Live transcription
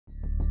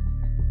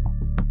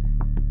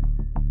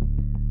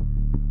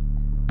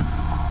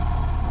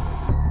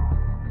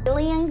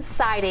alien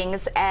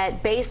sightings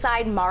at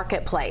Bayside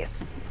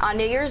Marketplace. On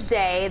New Year's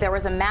Day, there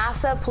was a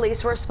massive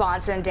police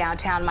response in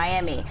downtown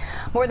Miami.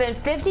 More than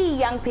 50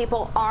 young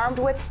people armed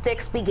with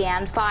sticks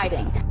began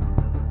fighting.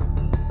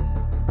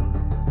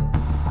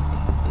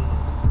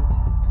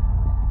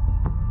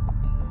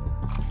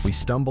 We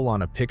stumble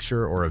on a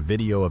picture or a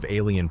video of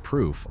alien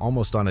proof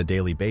almost on a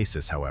daily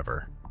basis,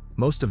 however.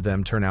 Most of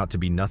them turn out to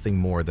be nothing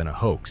more than a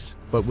hoax,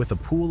 but with a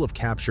pool of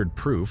captured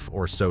proof,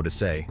 or so to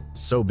say,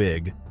 so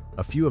big,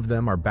 a few of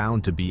them are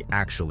bound to be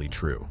actually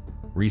true.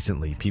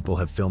 Recently, people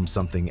have filmed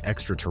something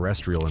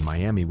extraterrestrial in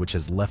Miami which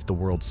has left the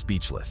world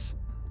speechless.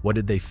 What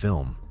did they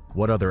film?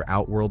 What other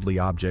outworldly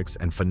objects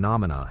and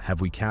phenomena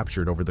have we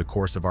captured over the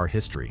course of our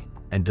history?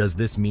 And does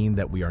this mean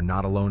that we are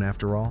not alone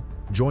after all?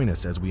 Join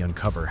us as we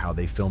uncover how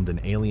they filmed an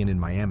alien in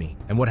Miami,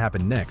 and what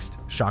happened next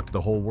shocked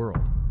the whole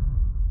world.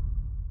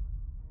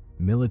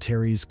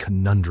 Military's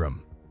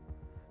conundrum.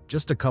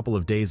 Just a couple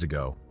of days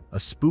ago, a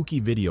spooky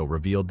video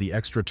revealed the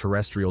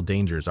extraterrestrial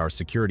dangers our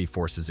security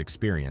forces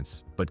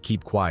experience, but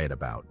keep quiet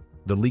about.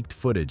 The leaked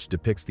footage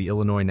depicts the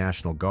Illinois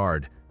National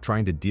Guard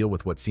trying to deal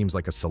with what seems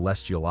like a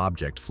celestial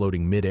object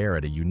floating mid-air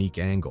at a unique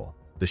angle.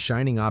 The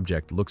shining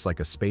object looks like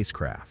a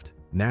spacecraft.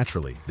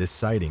 Naturally, this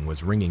sighting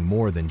was ringing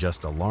more than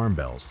just alarm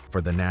bells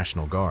for the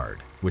National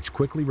Guard, which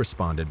quickly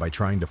responded by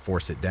trying to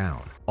force it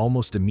down.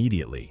 Almost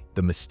immediately,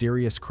 the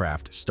mysterious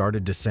craft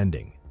started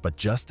descending, but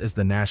just as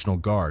the National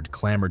Guard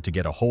clamored to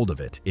get a hold of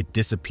it, it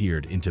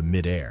disappeared into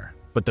midair.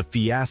 But the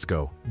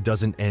fiasco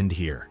doesn't end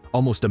here.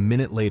 Almost a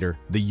minute later,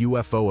 the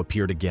UFO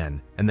appeared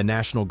again, and the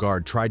National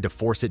Guard tried to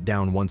force it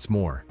down once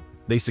more.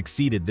 They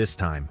succeeded this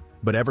time,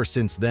 but ever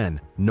since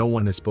then, no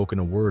one has spoken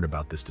a word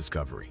about this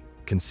discovery.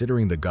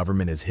 Considering the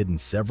government has hidden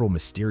several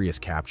mysterious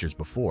captures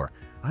before,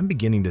 I'm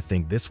beginning to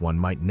think this one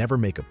might never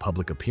make a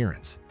public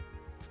appearance.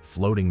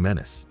 Floating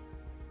menace.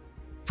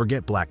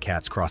 Forget black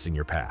cats crossing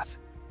your path.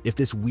 If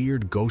this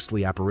weird,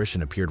 ghostly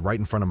apparition appeared right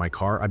in front of my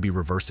car, I'd be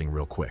reversing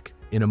real quick.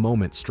 In a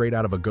moment, straight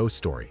out of a ghost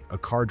story, a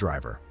car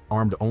driver,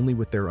 armed only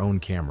with their own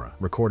camera,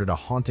 recorded a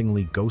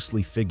hauntingly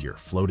ghostly figure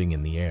floating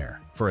in the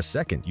air. For a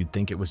second, you'd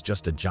think it was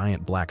just a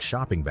giant black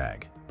shopping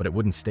bag, but it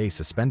wouldn't stay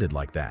suspended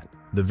like that.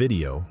 The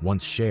video,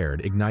 once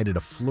shared, ignited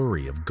a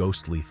flurry of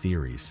ghostly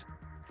theories.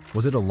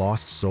 Was it a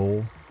lost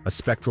soul, a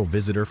spectral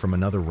visitor from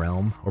another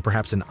realm, or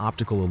perhaps an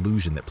optical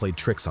illusion that played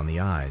tricks on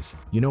the eyes?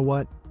 You know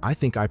what? I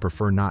think I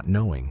prefer not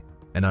knowing.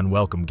 An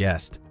unwelcome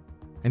guest.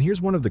 And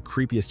here's one of the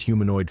creepiest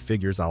humanoid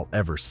figures I'll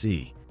ever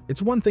see.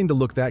 It's one thing to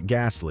look that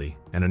ghastly,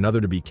 and another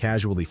to be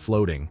casually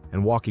floating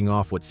and walking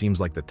off what seems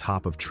like the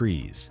top of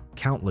trees.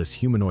 Countless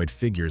humanoid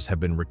figures have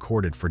been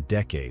recorded for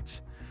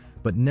decades,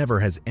 but never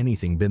has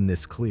anything been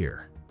this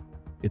clear.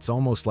 It's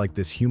almost like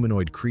this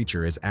humanoid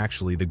creature is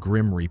actually the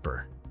Grim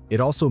Reaper. It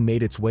also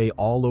made its way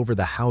all over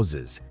the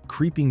houses,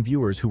 creeping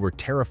viewers who were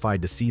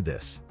terrified to see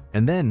this.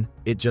 And then,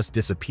 it just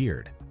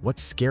disappeared.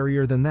 What's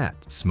scarier than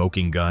that?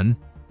 Smoking gun?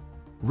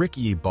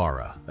 Ricky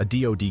Ibarra, a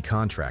DoD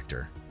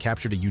contractor,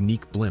 captured a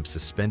unique blimp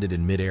suspended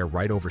in midair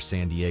right over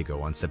San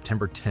Diego on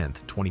September 10,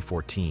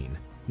 2014.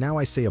 Now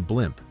I say a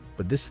blimp,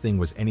 but this thing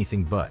was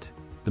anything but.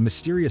 The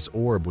mysterious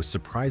orb was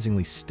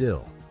surprisingly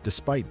still,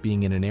 despite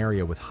being in an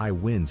area with high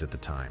winds at the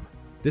time.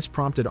 This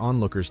prompted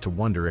onlookers to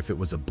wonder if it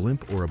was a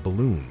blimp or a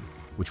balloon,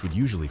 which would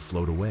usually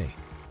float away.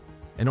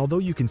 And although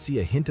you can see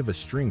a hint of a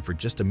string for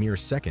just a mere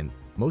second,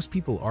 most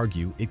people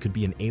argue it could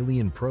be an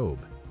alien probe.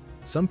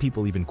 Some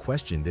people even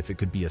questioned if it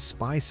could be a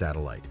spy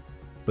satellite,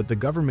 but the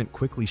government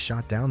quickly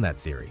shot down that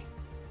theory.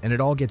 And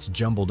it all gets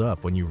jumbled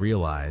up when you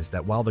realize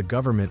that while the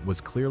government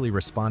was clearly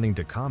responding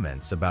to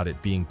comments about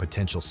it being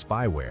potential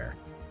spyware,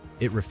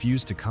 it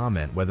refused to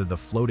comment whether the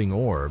floating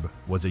orb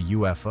was a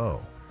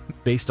UFO.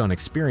 Based on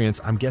experience,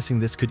 I'm guessing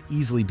this could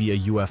easily be a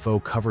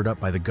UFO covered up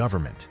by the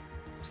government,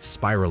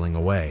 spiraling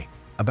away.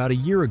 About a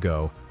year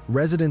ago,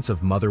 residents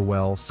of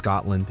Motherwell,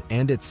 Scotland,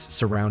 and its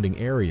surrounding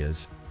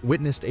areas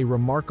witnessed a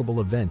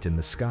remarkable event in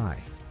the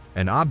sky.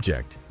 An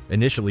object,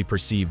 initially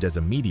perceived as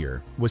a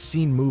meteor, was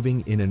seen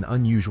moving in an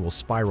unusual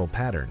spiral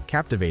pattern,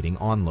 captivating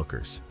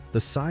onlookers. The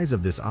size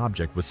of this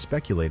object was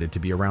speculated to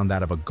be around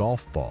that of a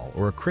golf ball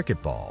or a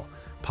cricket ball,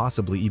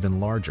 possibly even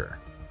larger.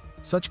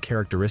 Such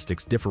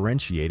characteristics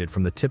differentiated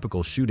from the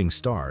typical shooting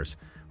stars,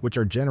 which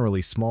are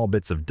generally small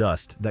bits of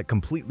dust that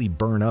completely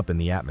burn up in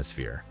the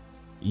atmosphere.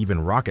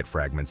 Even rocket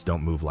fragments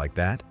don't move like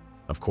that.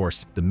 Of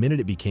course, the minute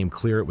it became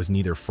clear it was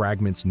neither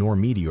fragments nor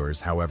meteors,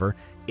 however,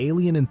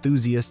 alien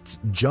enthusiasts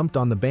jumped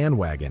on the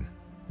bandwagon.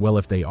 Well,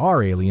 if they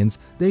are aliens,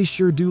 they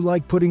sure do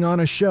like putting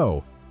on a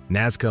show.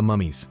 Nazca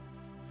mummies.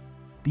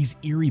 These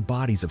eerie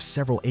bodies of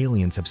several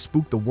aliens have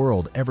spooked the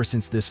world ever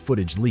since this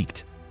footage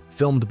leaked.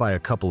 Filmed by a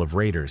couple of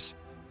raiders,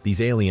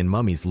 these alien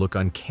mummies look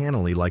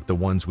uncannily like the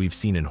ones we've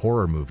seen in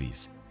horror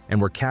movies, and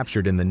were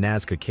captured in the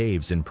Nazca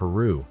caves in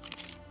Peru.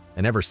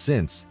 And ever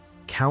since,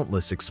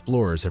 countless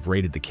explorers have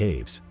raided the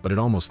caves, but it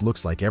almost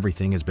looks like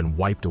everything has been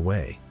wiped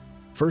away.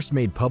 First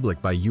made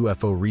public by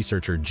UFO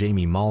researcher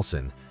Jamie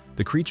Malson,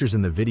 the creatures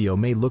in the video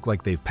may look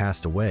like they've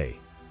passed away,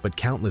 but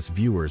countless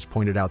viewers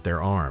pointed out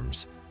their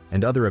arms,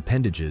 and other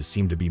appendages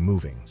seemed to be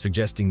moving,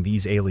 suggesting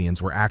these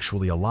aliens were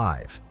actually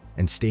alive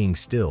and staying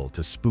still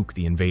to spook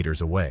the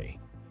invaders away.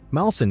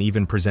 Malson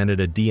even presented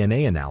a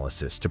DNA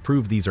analysis to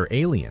prove these are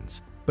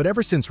aliens, but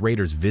ever since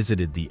raiders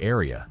visited the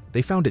area,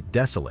 they found it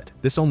desolate.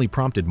 This only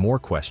prompted more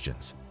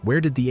questions.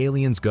 Where did the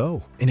aliens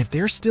go? And if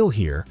they're still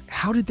here,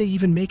 how did they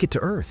even make it to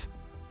Earth?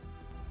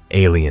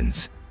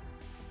 Aliens.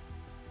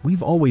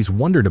 We've always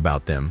wondered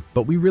about them,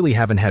 but we really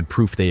haven't had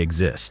proof they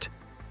exist.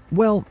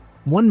 Well,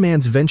 one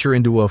man's venture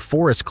into a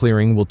forest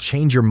clearing will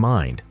change your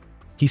mind.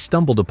 He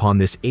stumbled upon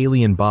this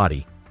alien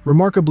body,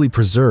 remarkably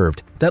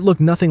preserved, that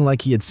looked nothing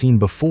like he had seen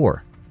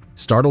before.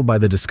 Startled by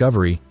the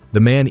discovery, the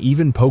man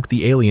even poked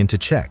the alien to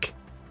check.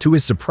 To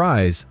his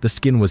surprise, the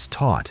skin was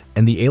taut,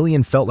 and the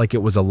alien felt like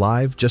it was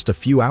alive just a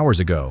few hours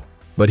ago.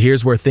 But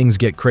here's where things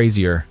get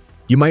crazier.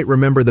 You might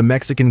remember the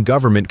Mexican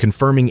government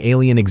confirming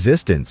alien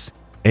existence,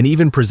 and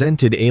even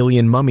presented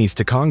alien mummies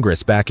to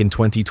Congress back in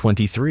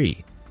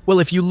 2023. Well,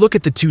 if you look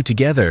at the two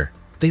together,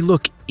 they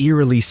look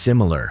eerily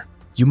similar.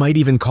 You might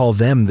even call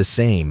them the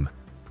same.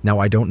 Now,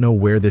 I don't know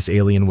where this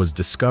alien was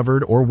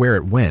discovered or where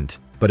it went,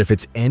 but if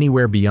it's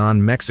anywhere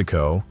beyond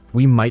Mexico,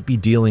 we might be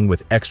dealing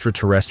with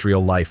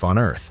extraterrestrial life on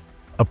Earth.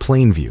 A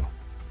plain view.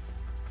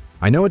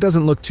 I know it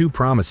doesn't look too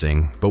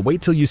promising, but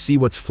wait till you see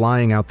what's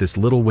flying out this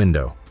little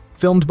window.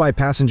 Filmed by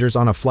passengers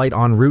on a flight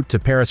en route to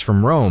Paris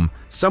from Rome,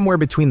 somewhere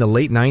between the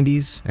late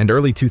 90s and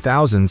early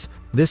 2000s,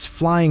 this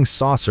flying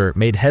saucer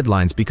made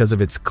headlines because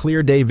of its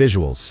clear day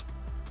visuals.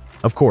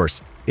 Of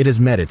course, it has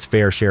met its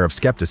fair share of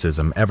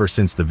skepticism ever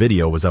since the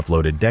video was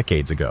uploaded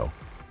decades ago.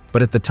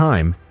 But at the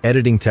time,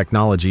 editing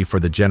technology for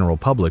the general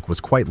public was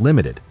quite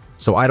limited,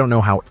 so I don't know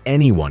how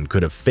anyone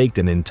could have faked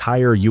an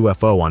entire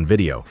UFO on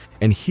video.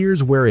 And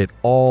here's where it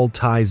all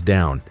ties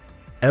down.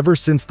 Ever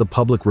since the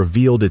public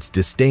revealed its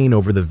disdain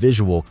over the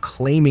visual,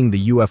 claiming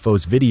the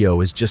UFO's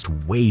video is just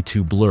way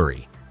too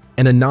blurry,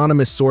 an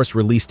anonymous source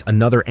released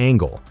another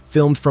angle,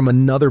 filmed from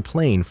another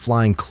plane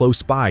flying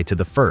close by to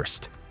the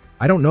first.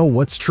 I don't know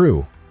what's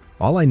true.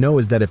 All I know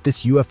is that if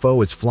this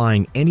UFO is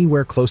flying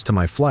anywhere close to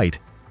my flight,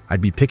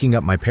 I'd be picking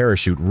up my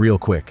parachute real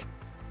quick.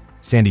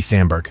 Sandy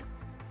Sandberg.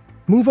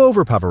 Move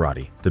over,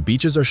 Pavarotti. The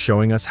beaches are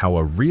showing us how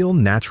a real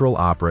natural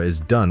opera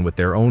is done with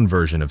their own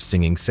version of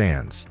singing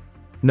sands.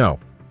 No,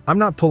 I'm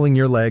not pulling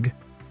your leg.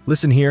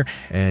 Listen here,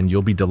 and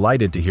you'll be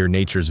delighted to hear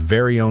nature's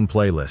very own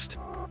playlist.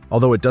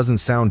 Although it doesn't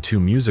sound too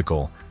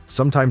musical,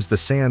 sometimes the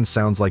sand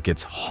sounds like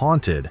it's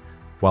haunted,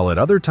 while at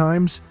other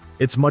times,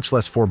 it's much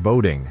less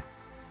foreboding.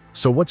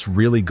 So what's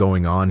really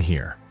going on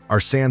here? Are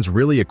sands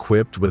really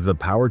equipped with the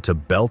power to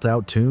belt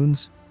out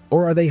tunes?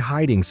 Or are they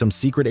hiding some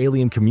secret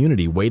alien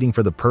community waiting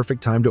for the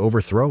perfect time to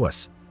overthrow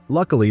us?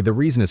 Luckily, the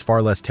reason is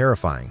far less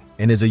terrifying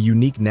and is a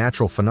unique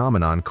natural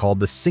phenomenon called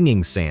the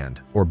singing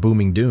sand or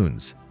booming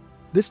dunes.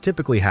 This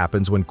typically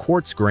happens when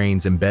quartz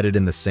grains embedded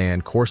in the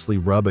sand coarsely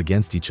rub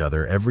against each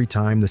other every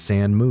time the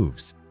sand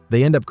moves.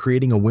 They end up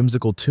creating a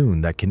whimsical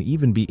tune that can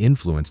even be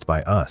influenced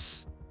by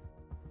us.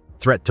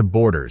 Threat to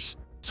borders.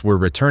 Were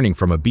returning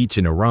from a beach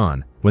in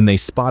Iran when they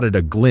spotted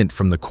a glint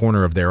from the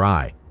corner of their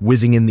eye,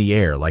 whizzing in the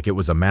air like it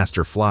was a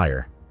master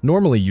flyer.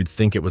 Normally you'd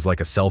think it was like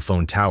a cell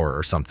phone tower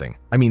or something.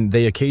 I mean,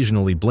 they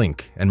occasionally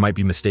blink and might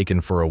be mistaken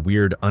for a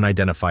weird,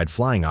 unidentified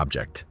flying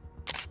object.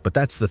 But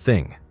that's the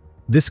thing.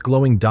 This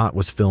glowing dot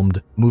was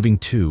filmed moving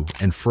to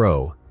and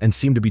fro and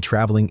seemed to be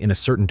traveling in a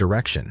certain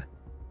direction.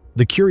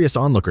 The curious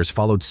onlookers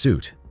followed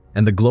suit,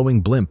 and the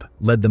glowing blimp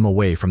led them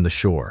away from the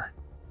shore.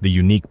 The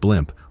unique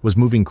blimp was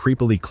moving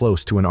creepily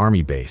close to an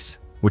army base,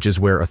 which is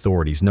where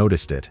authorities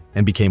noticed it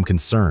and became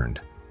concerned.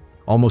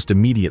 Almost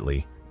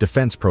immediately,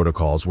 defense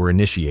protocols were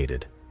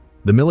initiated.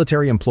 The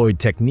military employed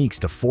techniques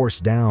to force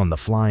down the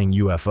flying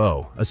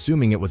UFO,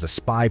 assuming it was a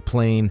spy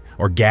plane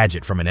or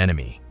gadget from an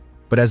enemy.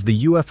 But as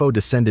the UFO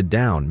descended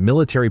down,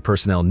 military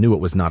personnel knew it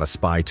was not a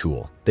spy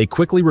tool. They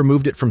quickly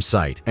removed it from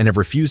sight and have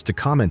refused to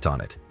comment on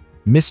it.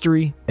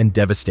 Mystery and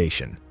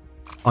devastation.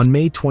 On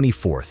May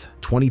 24,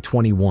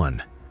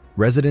 2021,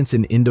 residents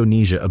in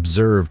Indonesia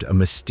observed a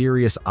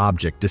mysterious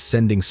object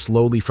descending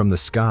slowly from the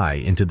sky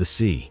into the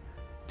sea.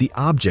 The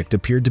object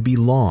appeared to be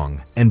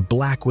long and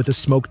black with a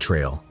smoke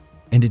trail,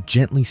 and it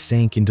gently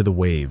sank into the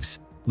waves,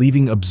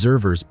 leaving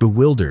observers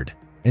bewildered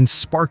and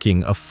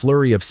sparking a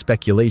flurry of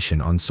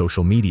speculation on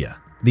social media.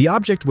 The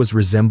object was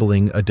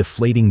resembling a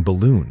deflating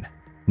balloon.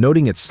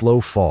 Noting its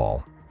slow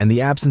fall and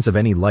the absence of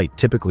any light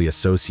typically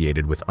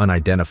associated with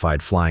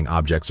unidentified flying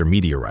objects or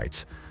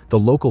meteorites, the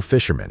local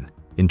fishermen,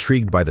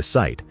 intrigued by the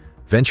sight,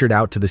 ventured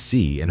out to the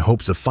sea in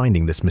hopes of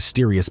finding this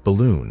mysterious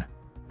balloon.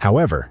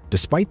 However,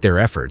 despite their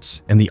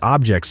efforts and the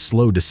object's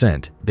slow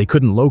descent, they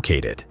couldn't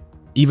locate it.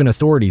 Even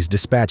authorities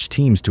dispatched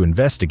teams to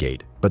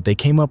investigate, but they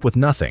came up with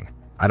nothing.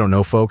 I don't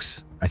know,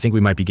 folks. I think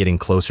we might be getting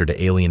closer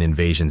to alien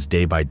invasions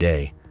day by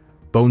day.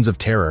 Bones of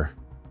terror.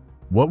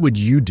 What would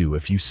you do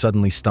if you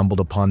suddenly stumbled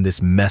upon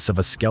this mess of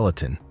a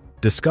skeleton?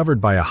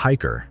 Discovered by a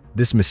hiker,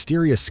 this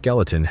mysterious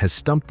skeleton has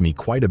stumped me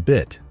quite a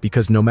bit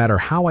because no matter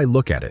how I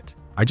look at it,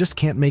 I just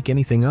can't make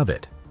anything of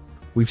it.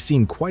 We've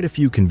seen quite a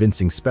few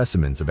convincing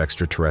specimens of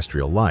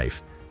extraterrestrial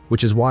life,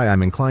 which is why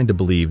I'm inclined to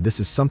believe this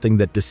is something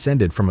that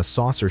descended from a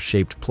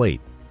saucer-shaped plate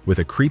with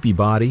a creepy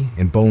body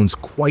and bones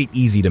quite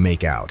easy to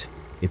make out.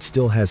 It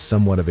still has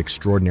somewhat of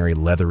extraordinary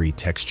leathery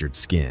textured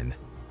skin.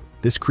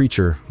 This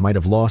creature might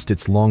have lost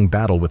its long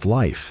battle with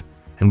life,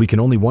 and we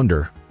can only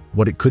wonder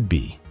what it could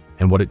be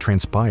and what it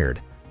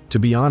transpired. To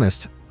be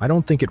honest, I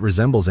don't think it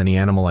resembles any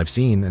animal I've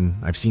seen, and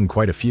I've seen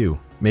quite a few.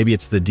 Maybe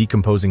it's the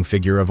decomposing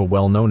figure of a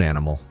well-known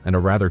animal and a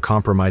rather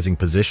compromising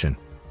position.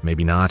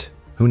 Maybe not.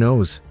 Who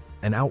knows?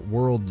 An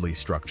outworldly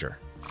structure.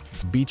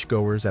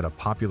 Beachgoers at a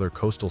popular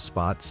coastal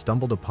spot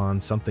stumbled upon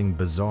something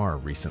bizarre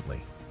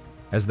recently.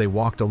 As they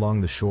walked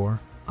along the shore,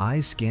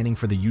 eyes scanning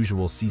for the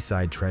usual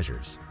seaside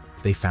treasures,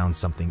 they found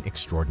something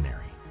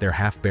extraordinary. They're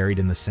half buried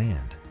in the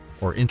sand,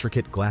 or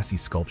intricate glassy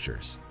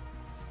sculptures.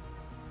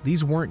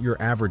 These weren't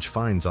your average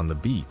finds on the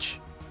beach.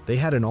 They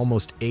had an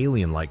almost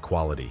alien-like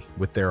quality,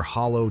 with their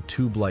hollow,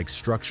 tube-like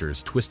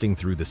structures twisting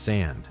through the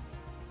sand.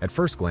 At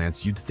first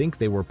glance, you'd think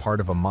they were part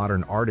of a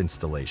modern art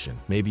installation,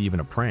 maybe even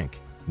a prank.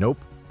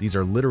 Nope, these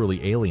are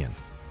literally alien,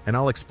 and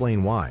I'll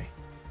explain why.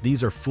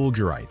 These are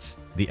fulgurites,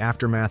 the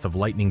aftermath of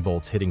lightning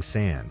bolts hitting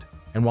sand.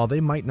 And while they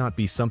might not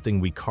be something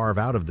we carve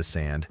out of the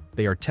sand,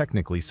 they are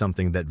technically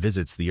something that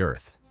visits the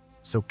Earth.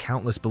 So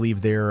countless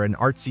believe they're an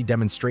artsy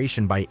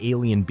demonstration by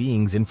alien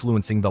beings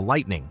influencing the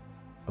lightning.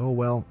 Oh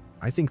well,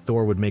 I think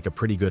Thor would make a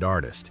pretty good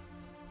artist.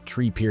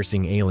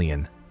 Tree-piercing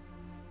alien.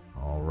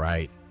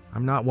 Alright,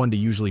 I'm not one to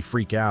usually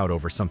freak out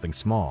over something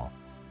small.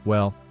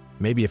 Well,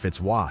 maybe if it's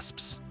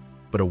wasps.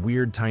 But a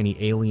weird tiny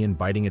alien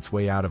biting its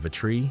way out of a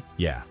tree?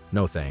 Yeah,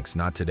 no thanks,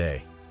 not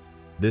today.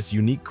 This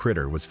unique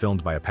critter was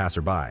filmed by a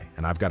passerby,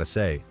 and I've got to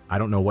say, I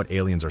don't know what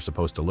aliens are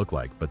supposed to look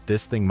like, but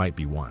this thing might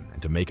be one,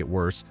 and to make it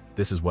worse,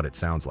 this is what it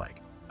sounds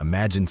like.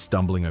 Imagine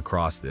stumbling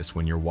across this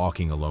when you're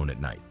walking alone at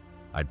night.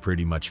 I'd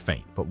pretty much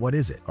faint. But what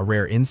is it? A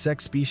rare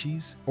insect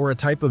species? Or a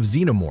type of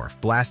xenomorph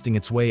blasting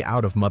its way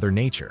out of Mother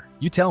Nature?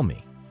 You tell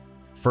me.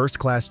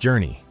 First-class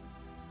journey.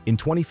 In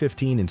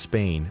 2015 in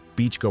Spain,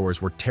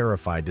 beachgoers were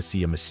terrified to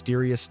see a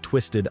mysterious,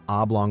 twisted,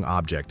 oblong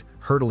object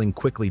hurtling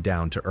quickly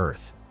down to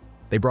Earth.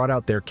 They brought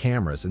out their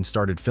cameras and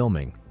started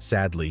filming.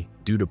 Sadly,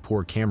 due to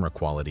poor camera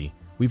quality,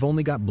 we've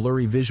only got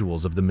blurry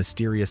visuals of the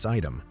mysterious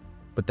item.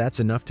 But that's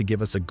enough to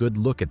give us a good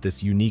look at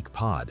this unique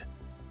pod.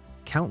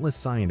 Countless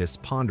scientists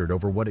pondered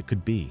over what it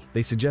could be.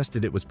 They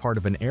suggested it was part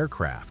of an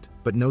aircraft,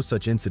 but no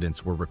such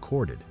incidents were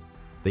recorded.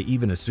 They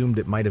even assumed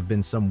it might have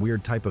been some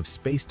weird type of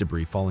space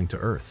debris falling to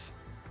Earth.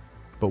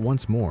 But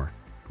once more,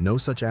 no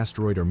such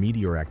asteroid or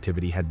meteor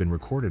activity had been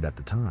recorded at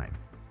the time.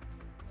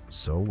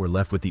 So we're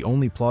left with the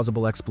only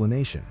plausible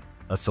explanation.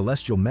 A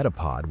celestial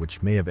metapod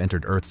which may have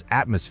entered Earth's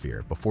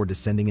atmosphere before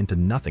descending into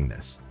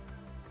nothingness.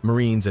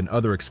 Marines and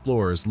other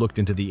explorers looked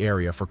into the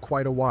area for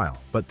quite a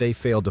while, but they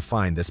failed to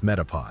find this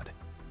metapod.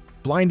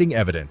 Blinding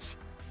evidence.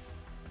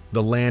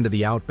 The land of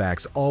the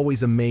outbacks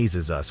always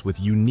amazes us with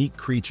unique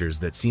creatures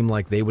that seem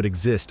like they would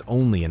exist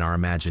only in our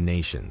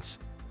imaginations.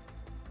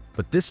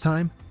 But this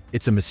time,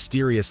 it's a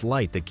mysterious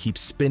light that keeps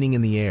spinning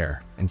in the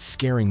air and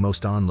scaring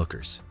most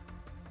onlookers.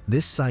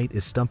 This sight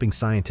is stumping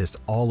scientists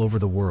all over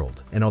the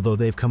world, and although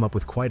they've come up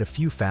with quite a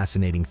few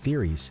fascinating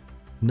theories,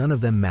 none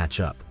of them match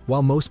up.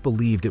 While most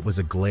believed it was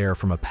a glare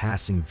from a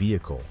passing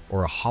vehicle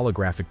or a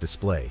holographic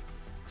display,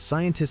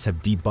 scientists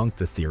have debunked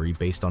the theory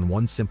based on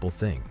one simple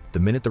thing. The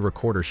minute the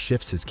recorder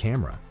shifts his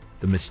camera,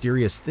 the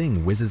mysterious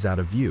thing whizzes out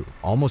of view,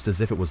 almost as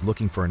if it was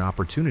looking for an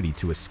opportunity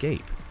to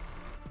escape.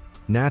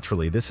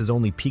 Naturally, this has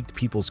only piqued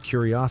people's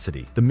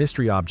curiosity. The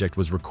mystery object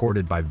was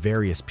recorded by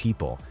various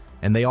people,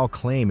 and they all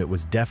claim it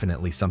was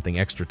definitely something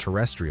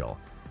extraterrestrial.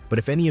 But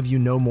if any of you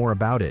know more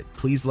about it,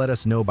 please let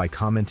us know by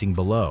commenting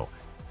below.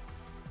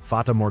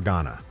 Fata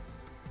Morgana.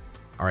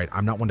 Alright,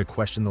 I'm not one to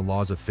question the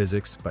laws of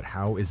physics, but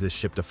how is this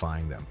ship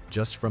defying them?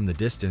 Just from the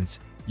distance,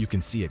 you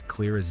can see it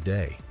clear as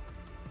day.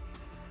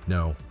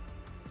 No,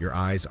 your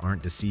eyes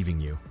aren't deceiving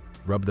you.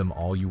 Rub them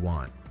all you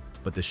want.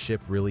 But the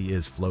ship really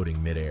is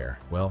floating mid-air.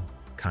 Well,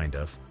 kind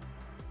of.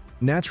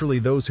 Naturally,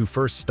 those who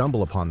first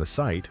stumble upon the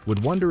site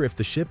would wonder if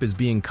the ship is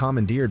being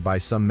commandeered by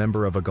some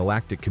member of a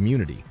galactic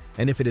community,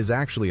 and if it is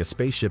actually a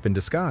spaceship in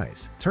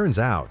disguise. Turns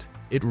out,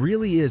 it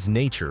really is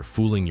nature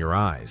fooling your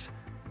eyes.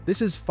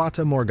 This is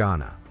Fata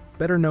Morgana,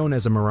 better known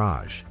as a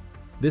mirage.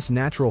 This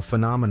natural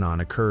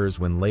phenomenon occurs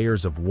when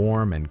layers of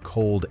warm and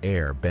cold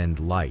air bend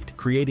light,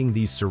 creating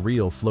these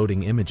surreal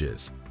floating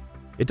images.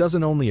 It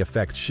doesn't only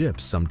affect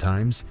ships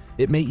sometimes,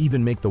 it may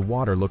even make the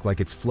water look like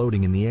it's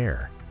floating in the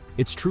air.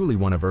 It's truly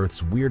one of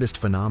Earth's weirdest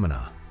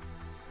phenomena.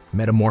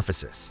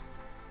 Metamorphosis.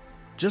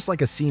 Just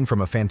like a scene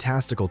from a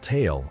fantastical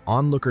tale,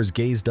 onlookers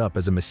gazed up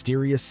as a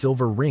mysterious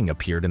silver ring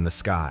appeared in the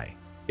sky.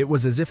 It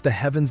was as if the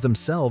heavens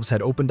themselves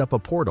had opened up a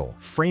portal,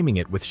 framing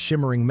it with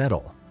shimmering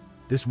metal.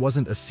 This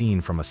wasn't a scene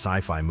from a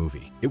sci-fi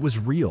movie. It was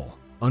real,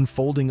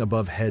 unfolding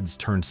above heads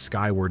turned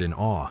skyward in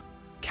awe.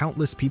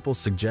 Countless people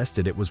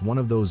suggested it was one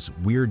of those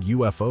weird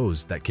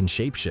UFOs that can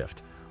shapeshift,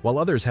 while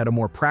others had a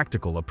more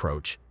practical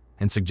approach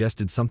and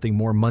suggested something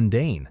more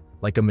mundane,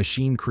 like a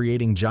machine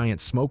creating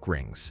giant smoke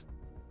rings.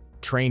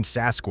 Trained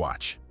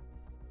Sasquatch.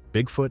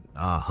 Bigfoot?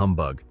 Ah,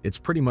 humbug. It's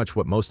pretty much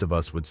what most of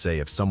us would say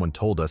if someone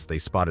told us they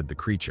spotted the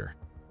creature.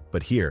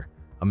 But here,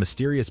 a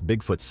mysterious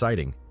Bigfoot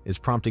sighting is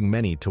prompting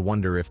many to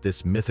wonder if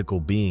this mythical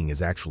being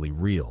is actually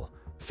real.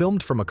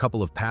 Filmed from a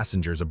couple of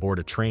passengers aboard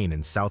a train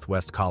in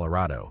southwest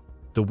Colorado,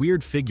 the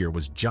weird figure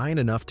was giant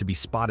enough to be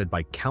spotted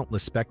by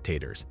countless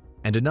spectators,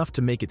 and enough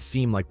to make it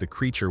seem like the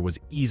creature was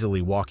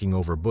easily walking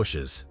over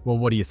bushes. Well,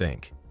 what do you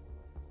think?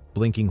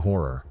 Blinking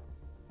horror.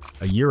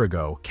 A year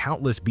ago,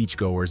 countless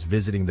beachgoers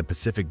visiting the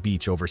Pacific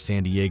Beach over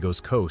San Diego's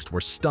coast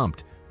were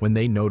stumped when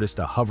they noticed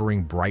a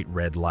hovering bright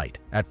red light.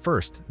 At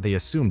first, they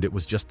assumed it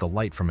was just the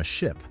light from a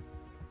ship,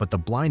 but the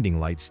blinding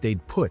light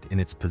stayed put in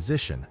its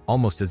position,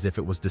 almost as if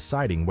it was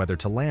deciding whether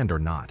to land or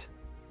not.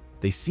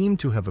 They seemed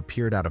to have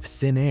appeared out of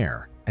thin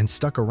air and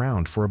stuck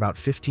around for about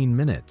 15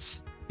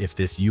 minutes. If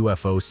this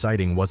UFO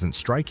sighting wasn't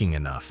striking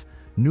enough,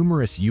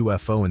 numerous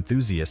UFO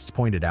enthusiasts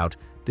pointed out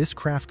this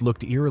craft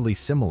looked eerily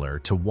similar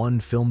to one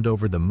filmed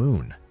over the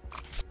moon.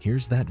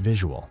 Here's that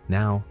visual.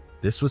 Now,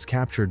 this was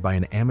captured by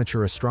an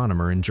amateur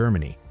astronomer in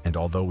Germany, and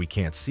although we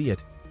can't see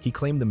it, he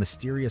claimed the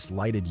mysterious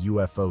lighted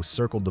UFO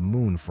circled the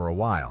moon for a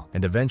while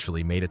and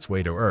eventually made its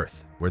way to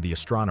Earth, where the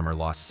astronomer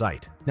lost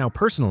sight. Now,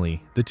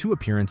 personally, the two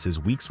appearances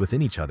weeks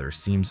within each other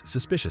seems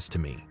suspicious to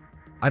me.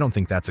 I don't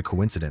think that's a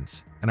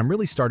coincidence, and I'm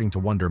really starting to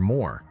wonder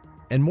more,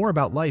 and more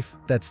about life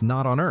that's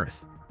not on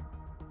Earth.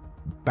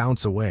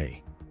 Bounce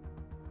away.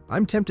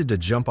 I'm tempted to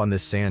jump on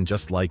this sand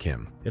just like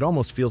him. It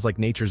almost feels like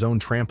nature's own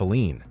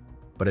trampoline.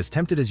 But as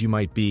tempted as you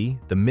might be,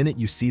 the minute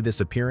you see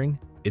this appearing,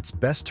 it's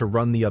best to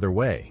run the other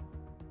way.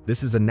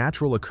 This is a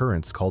natural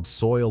occurrence called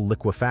soil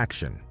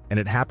liquefaction, and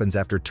it happens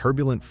after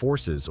turbulent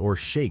forces or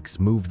shakes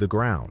move the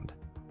ground.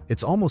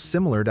 It's almost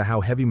similar to how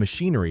heavy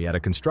machinery at a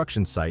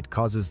construction site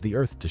causes the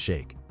earth to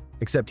shake.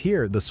 Except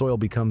here, the soil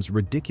becomes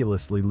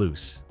ridiculously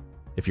loose.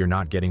 If you're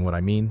not getting what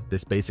I mean,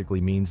 this basically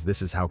means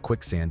this is how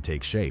quicksand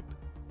takes shape.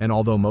 And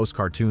although most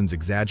cartoons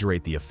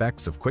exaggerate the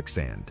effects of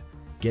quicksand,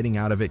 getting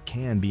out of it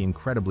can be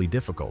incredibly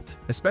difficult,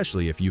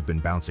 especially if you've been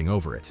bouncing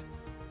over it.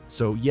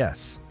 So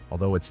yes,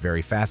 although it's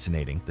very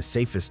fascinating, the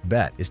safest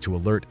bet is to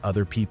alert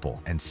other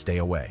people and stay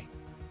away.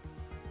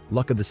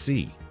 Luck of the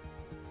sea.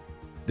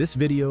 This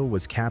video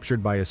was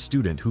captured by a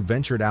student who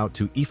ventured out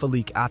to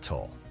Ifalik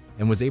Atoll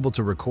and was able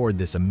to record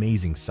this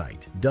amazing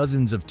sight.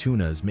 Dozens of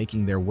tunas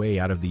making their way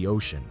out of the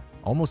ocean,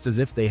 almost as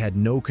if they had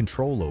no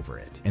control over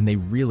it, and they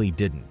really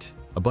didn't.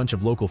 A bunch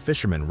of local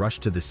fishermen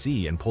rushed to the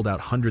sea and pulled out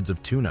hundreds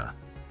of tuna.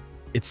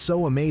 It's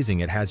so amazing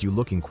it has you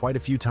looking quite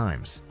a few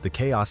times. The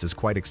chaos is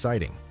quite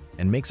exciting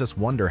and makes us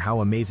wonder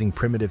how amazing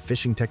primitive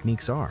fishing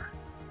techniques are.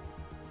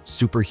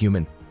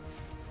 Superhuman.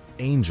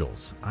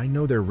 Angels, I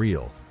know they're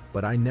real,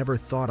 but I never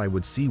thought I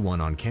would see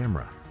one on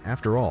camera.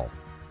 After all,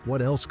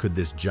 what else could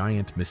this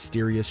giant,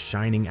 mysterious,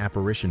 shining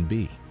apparition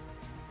be?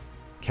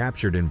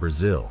 Captured in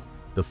Brazil,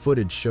 the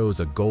footage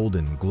shows a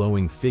golden,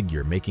 glowing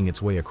figure making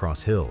its way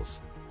across hills.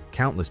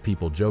 Countless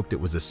people joked it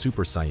was a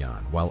Super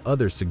Saiyan, while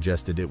others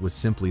suggested it was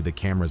simply the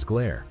camera's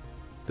glare.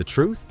 The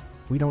truth?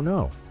 We don't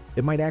know.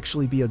 It might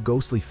actually be a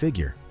ghostly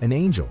figure, an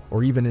angel,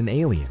 or even an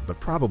alien, but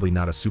probably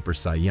not a Super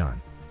Saiyan.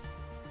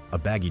 A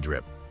baggy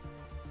drip.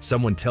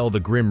 Someone tell the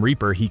Grim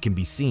Reaper he can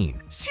be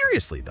seen.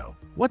 Seriously though,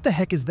 what the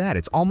heck is that?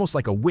 It's almost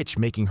like a witch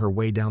making her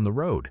way down the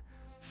road.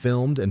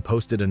 Filmed and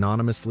posted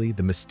anonymously,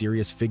 the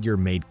mysterious figure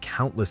made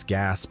countless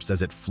gasps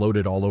as it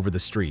floated all over the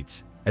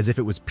streets. As if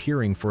it was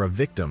peering for a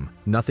victim.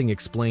 Nothing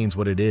explains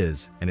what it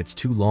is, and it's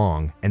too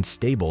long and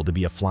stable to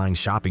be a flying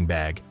shopping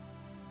bag.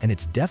 And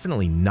it's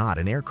definitely not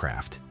an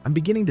aircraft. I'm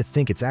beginning to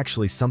think it's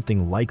actually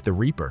something like the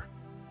Reaper.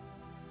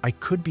 I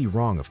could be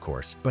wrong, of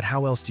course, but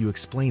how else do you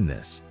explain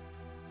this?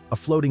 A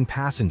floating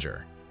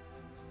passenger.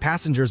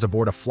 Passengers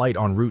aboard a flight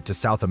en route to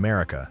South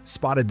America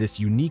spotted this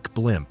unique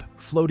blimp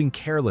floating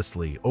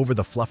carelessly over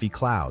the fluffy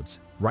clouds,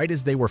 right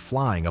as they were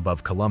flying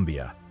above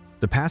Colombia.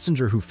 The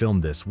passenger who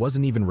filmed this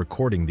wasn't even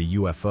recording the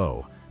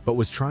UFO, but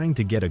was trying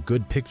to get a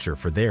good picture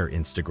for their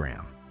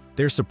Instagram.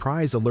 Their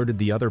surprise alerted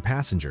the other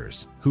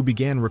passengers, who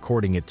began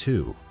recording it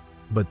too.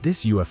 But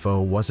this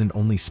UFO wasn't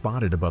only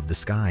spotted above the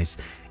skies,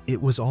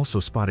 it was also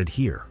spotted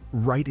here,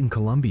 right in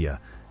Colombia,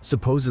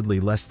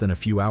 supposedly less than a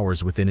few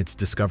hours within its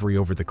discovery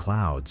over the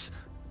clouds.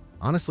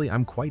 Honestly,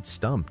 I'm quite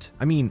stumped.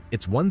 I mean,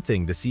 it's one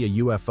thing to see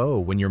a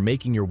UFO when you're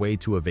making your way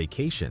to a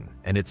vacation,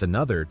 and it's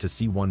another to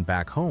see one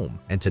back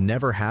home, and to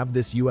never have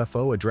this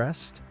UFO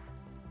addressed?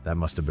 That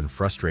must have been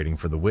frustrating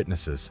for the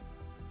witnesses.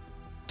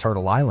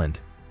 Turtle Island.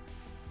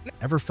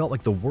 Ever felt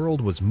like the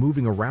world was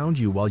moving around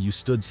you while you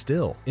stood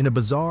still? In a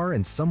bizarre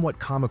and somewhat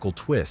comical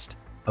twist,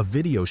 a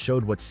video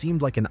showed what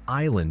seemed like an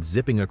island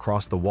zipping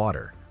across the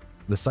water.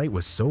 The sight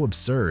was so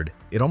absurd,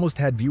 it almost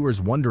had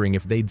viewers wondering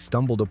if they'd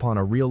stumbled upon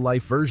a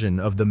real-life version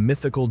of the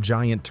mythical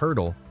giant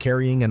turtle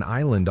carrying an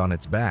island on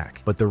its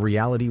back. But the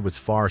reality was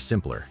far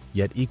simpler,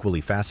 yet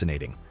equally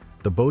fascinating.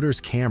 The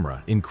boater's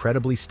camera,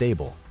 incredibly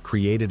stable,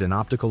 created an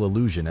optical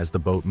illusion as the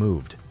boat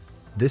moved.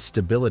 This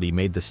stability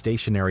made the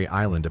stationary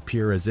island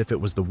appear as if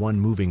it was the one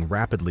moving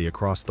rapidly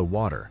across the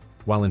water,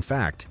 while in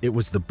fact, it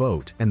was the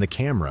boat and the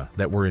camera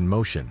that were in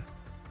motion.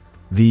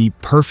 The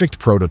perfect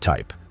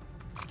prototype.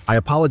 I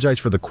apologize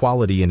for the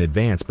quality in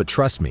advance, but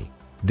trust me,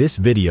 this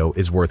video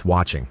is worth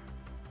watching.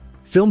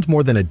 Filmed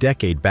more than a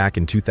decade back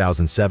in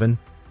 2007,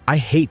 I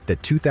hate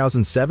that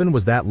 2007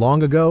 was that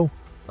long ago.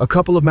 A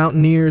couple of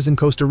mountaineers in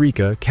Costa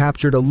Rica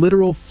captured a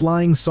literal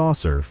flying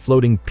saucer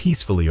floating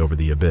peacefully over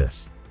the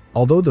abyss.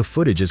 Although the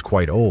footage is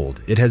quite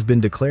old, it has been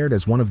declared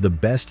as one of the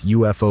best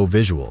UFO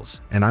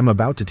visuals, and I'm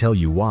about to tell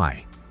you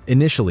why.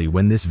 Initially,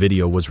 when this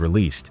video was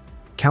released,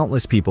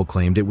 countless people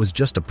claimed it was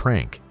just a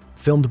prank,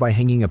 filmed by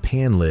hanging a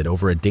pan lid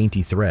over a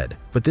dainty thread.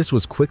 But this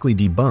was quickly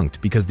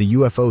debunked because the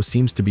UFO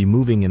seems to be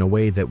moving in a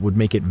way that would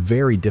make it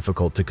very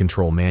difficult to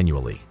control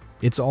manually.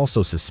 It's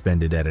also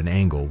suspended at an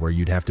angle where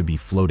you'd have to be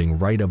floating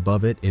right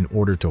above it in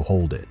order to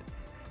hold it.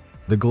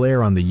 The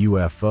glare on the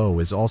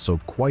UFO is also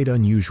quite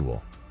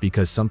unusual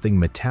because something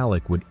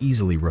metallic would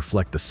easily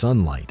reflect the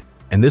sunlight,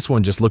 and this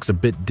one just looks a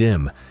bit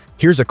dim.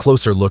 Here's a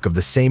closer look of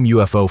the same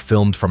UFO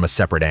filmed from a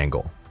separate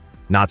angle.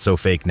 Not so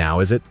fake now,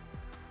 is it?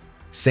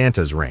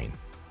 Santa's Rain.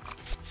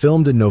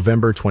 Filmed in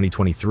November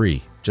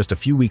 2023, just a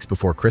few weeks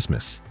before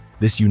Christmas,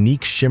 this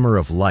unique shimmer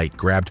of light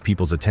grabbed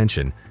people's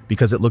attention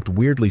because it looked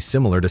weirdly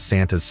similar to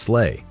Santa's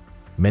sleigh.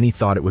 Many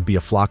thought it would be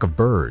a flock of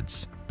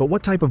birds. But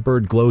what type of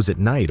bird glows at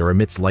night or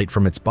emits light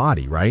from its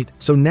body, right?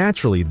 So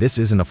naturally, this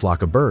isn't a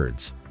flock of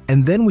birds.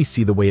 And then we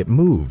see the way it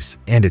moves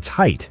and its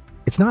height.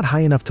 It's not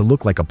high enough to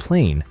look like a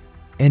plane,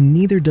 and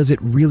neither does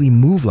it really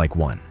move like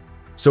one.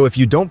 So if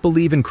you don't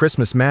believe in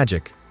Christmas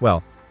magic,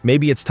 well,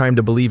 maybe it's time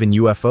to believe in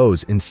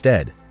UFOs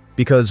instead.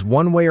 Because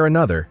one way or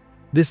another,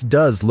 this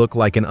does look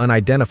like an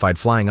unidentified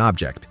flying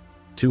object.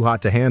 Too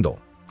hot to handle.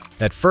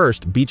 At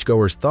first,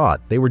 beachgoers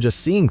thought they were just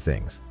seeing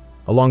things.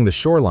 Along the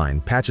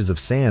shoreline, patches of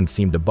sand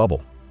seemed to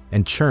bubble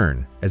and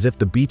churn as if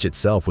the beach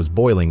itself was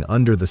boiling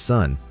under the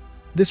sun.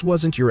 This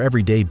wasn't your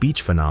everyday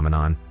beach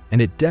phenomenon,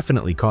 and it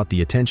definitely caught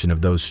the attention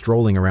of those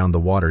strolling around the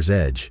water's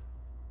edge.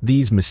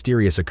 These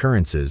mysterious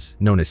occurrences,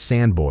 known as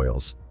sand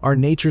boils, are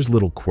nature's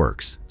little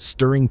quirks,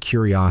 stirring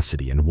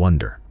curiosity and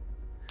wonder.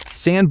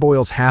 Sand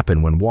boils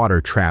happen when water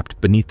trapped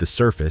beneath the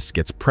surface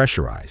gets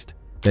pressurized,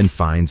 then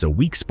finds a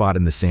weak spot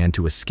in the sand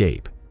to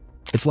escape.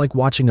 It's like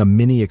watching a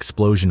mini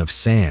explosion of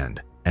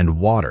sand and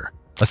water,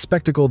 a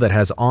spectacle that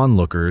has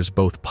onlookers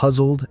both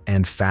puzzled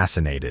and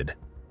fascinated.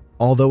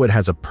 Although it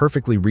has a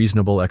perfectly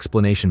reasonable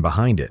explanation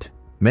behind it,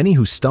 many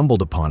who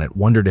stumbled upon it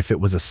wondered if it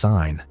was a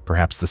sign.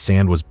 Perhaps the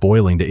sand was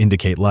boiling to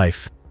indicate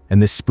life,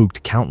 and this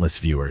spooked countless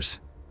viewers.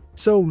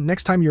 So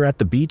next time you're at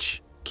the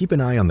beach, keep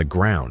an eye on the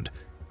ground.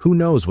 Who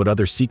knows what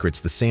other secrets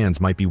the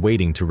sands might be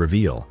waiting to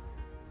reveal.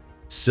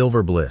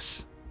 Silver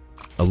Bliss.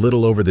 A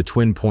little over the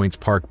Twin Points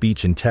Park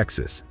Beach in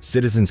Texas,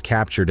 citizens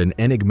captured an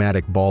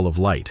enigmatic ball of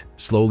light,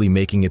 slowly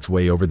making its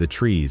way over the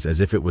trees as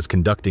if it was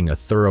conducting a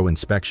thorough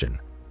inspection.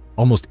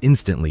 Almost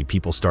instantly,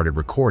 people started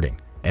recording,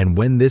 and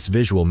when this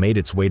visual made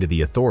its way to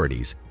the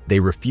authorities, they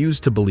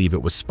refused to believe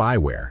it was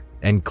spyware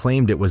and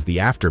claimed it was the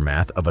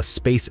aftermath of a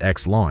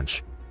SpaceX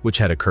launch, which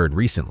had occurred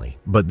recently.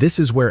 But this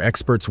is where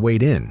experts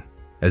weighed in,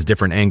 as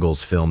different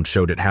angles filmed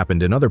showed it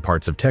happened in other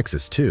parts of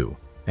Texas too,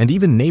 and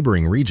even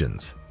neighboring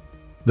regions.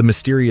 The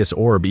mysterious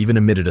orb even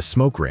emitted a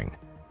smoke ring,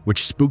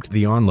 which spooked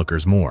the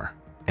onlookers more,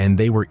 and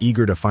they were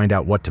eager to find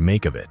out what to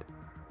make of it.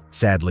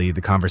 Sadly,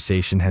 the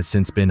conversation has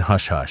since been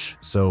hush-hush,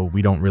 so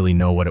we don't really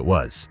know what it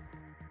was.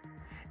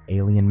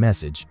 Alien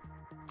message.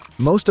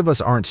 Most of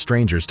us aren't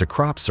strangers to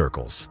crop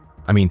circles.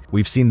 I mean,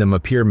 we've seen them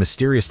appear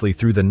mysteriously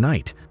through the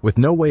night, with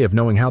no way of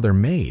knowing how they're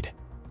made.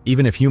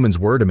 Even if humans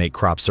were to make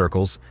crop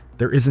circles,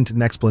 there isn't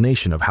an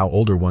explanation of how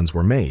older ones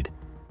were made.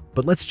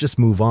 But let's just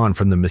move on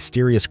from the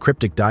mysterious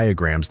cryptic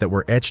diagrams that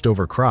were etched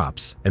over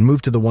crops and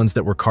move to the ones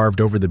that were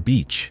carved over the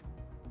beach.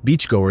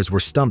 Beachgoers were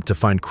stumped to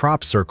find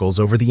crop circles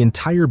over the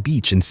entire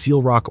beach in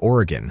Seal Rock,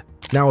 Oregon.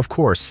 Now, of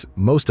course,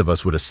 most of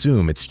us would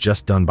assume it's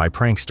just done by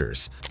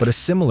pranksters, but a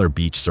similar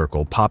beach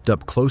circle popped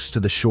up close to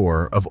the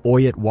shore of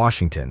Oyot,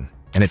 Washington,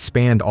 and it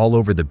spanned all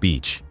over the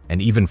beach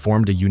and even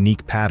formed a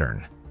unique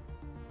pattern.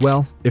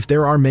 Well, if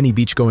there are many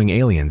beach-going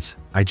aliens,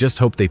 I just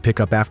hope they pick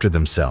up after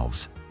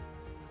themselves.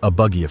 A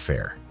buggy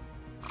affair.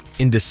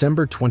 In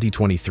December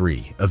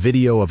 2023, a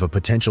video of a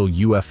potential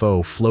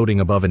UFO floating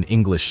above an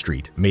English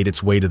street made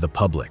its way to the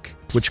public,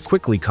 which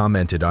quickly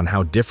commented on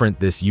how different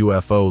this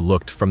UFO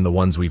looked from the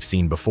ones we've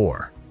seen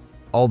before.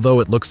 Although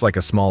it looks like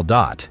a small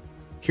dot,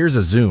 here's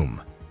a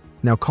zoom.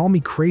 Now call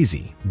me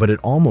crazy, but it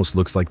almost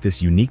looks like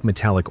this unique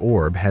metallic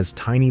orb has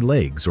tiny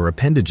legs or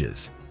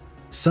appendages.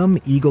 Some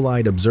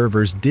eagle-eyed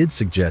observers did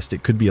suggest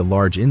it could be a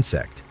large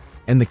insect,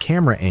 and the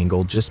camera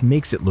angle just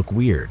makes it look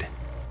weird.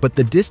 But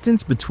the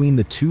distance between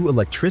the two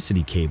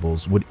electricity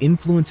cables would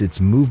influence its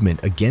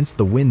movement against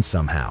the wind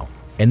somehow,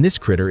 and this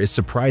critter is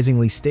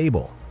surprisingly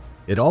stable.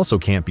 It also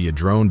can't be a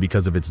drone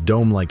because of its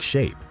dome-like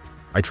shape.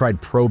 I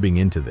tried probing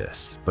into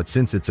this, but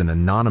since it's an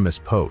anonymous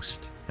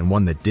post and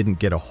one that didn't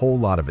get a whole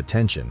lot of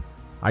attention,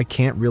 I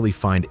can't really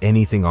find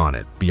anything on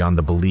it beyond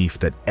the belief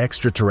that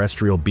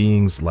extraterrestrial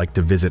beings like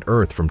to visit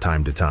Earth from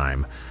time to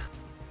time.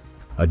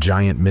 A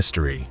giant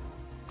mystery.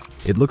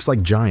 It looks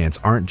like giants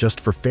aren't just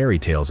for fairy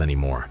tales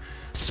anymore.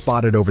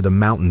 Spotted over the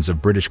mountains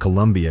of British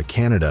Columbia,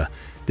 Canada,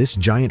 This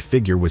giant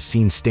figure was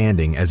seen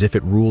standing as if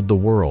it ruled the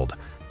world.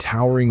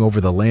 Towering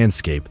over the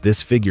landscape,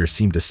 this figure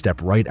seemed to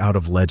step right out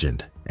of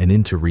legend and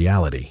into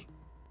reality.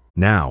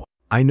 Now,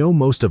 I know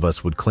most of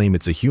us would claim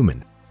it's a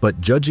human,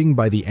 but judging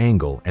by the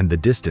angle and the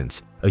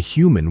distance, a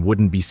human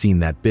wouldn't be seen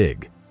that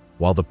big.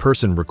 While the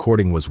person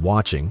recording was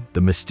watching,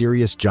 the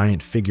mysterious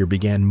giant figure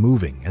began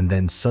moving and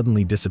then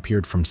suddenly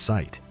disappeared from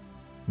sight.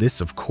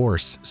 This, of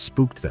course,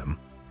 spooked them,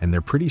 and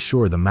they're pretty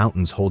sure the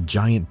mountains hold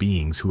giant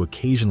beings who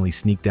occasionally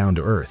sneak down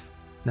to Earth.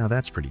 Now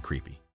that's pretty creepy.